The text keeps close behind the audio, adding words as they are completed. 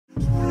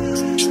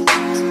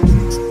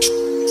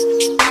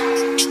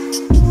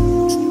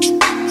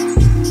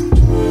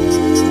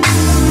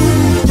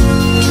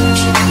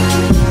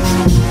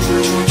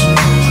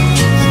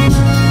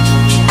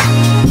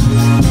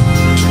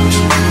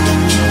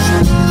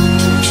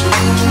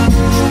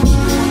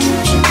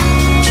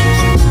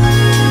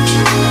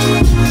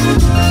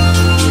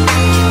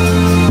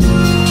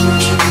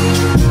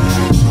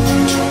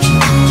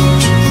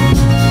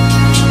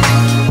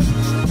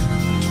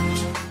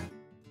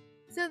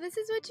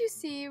you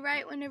see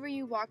right whenever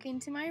you walk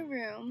into my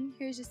room,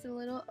 here's just a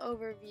little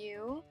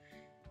overview.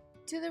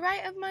 To the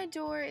right of my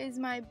door is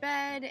my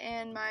bed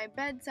and my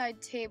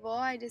bedside table.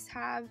 I just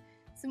have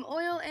some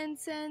oil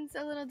incense,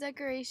 a little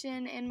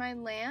decoration, and my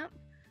lamp.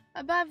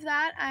 Above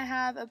that, I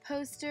have a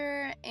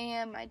poster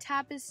and my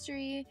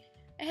tapestry,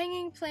 a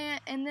hanging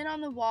plant, and then on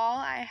the wall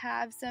I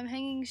have some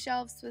hanging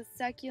shelves with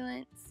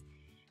succulents,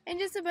 and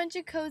just a bunch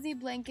of cozy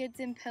blankets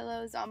and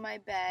pillows on my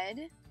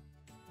bed.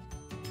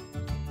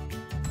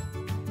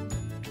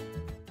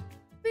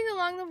 Moving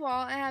along the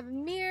wall, I have a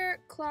mirror,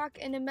 clock,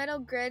 and a metal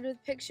grid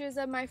with pictures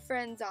of my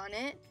friends on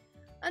it.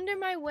 Under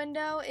my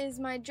window is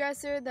my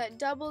dresser that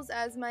doubles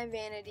as my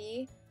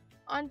vanity.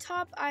 On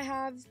top, I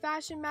have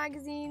fashion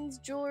magazines,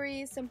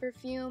 jewelry, some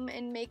perfume,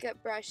 and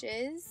makeup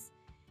brushes.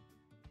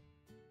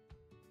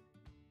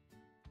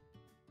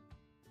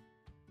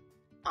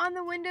 On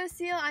the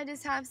windowsill, I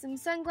just have some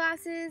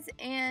sunglasses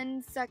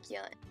and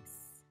succulents.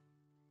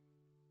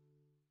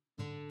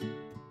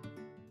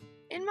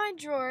 In my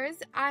drawers,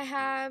 I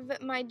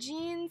have my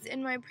jeans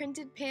and my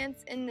printed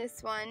pants in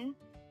this one.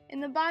 In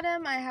the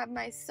bottom, I have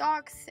my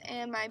socks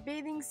and my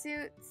bathing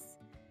suits.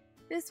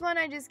 This one,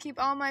 I just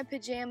keep all my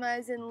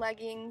pajamas and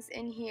leggings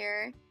in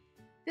here.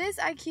 This,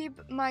 I keep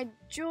my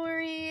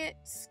jewelry,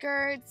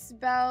 skirts,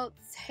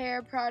 belts,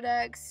 hair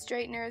products,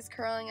 straighteners,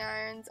 curling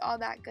irons, all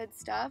that good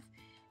stuff.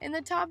 And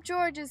the top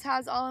drawer just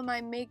has all of my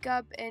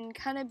makeup and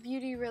kind of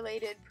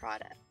beauty-related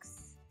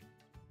products.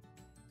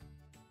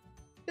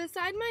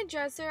 Beside my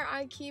dresser,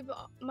 I keep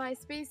my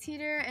space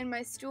heater and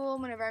my stool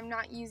whenever I'm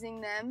not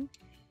using them.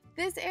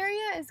 This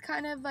area is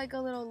kind of like a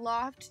little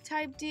loft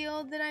type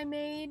deal that I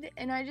made,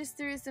 and I just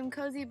threw some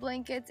cozy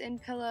blankets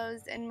and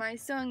pillows, and my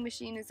sewing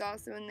machine is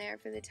also in there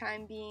for the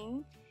time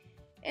being.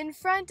 In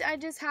front, I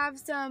just have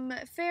some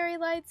fairy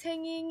lights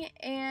hanging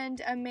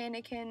and a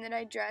mannequin that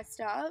I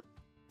dressed up.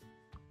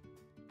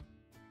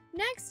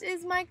 Next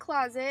is my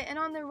closet, and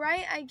on the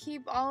right I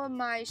keep all of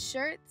my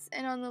shirts,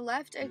 and on the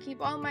left I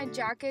keep all my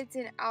jackets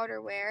and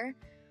outerwear.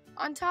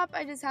 On top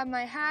I just have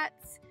my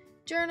hats,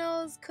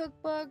 journals,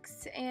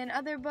 cookbooks, and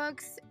other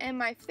books, and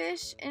my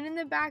fish, and in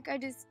the back I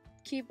just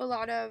keep a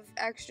lot of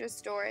extra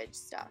storage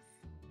stuff.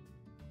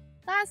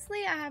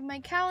 Lastly, I have my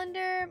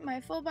calendar, my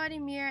full body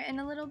mirror,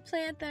 and a little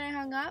plant that I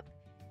hung up,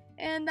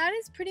 and that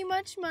is pretty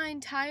much my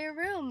entire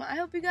room. I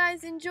hope you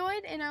guys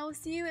enjoyed, and I will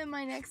see you in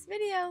my next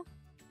video.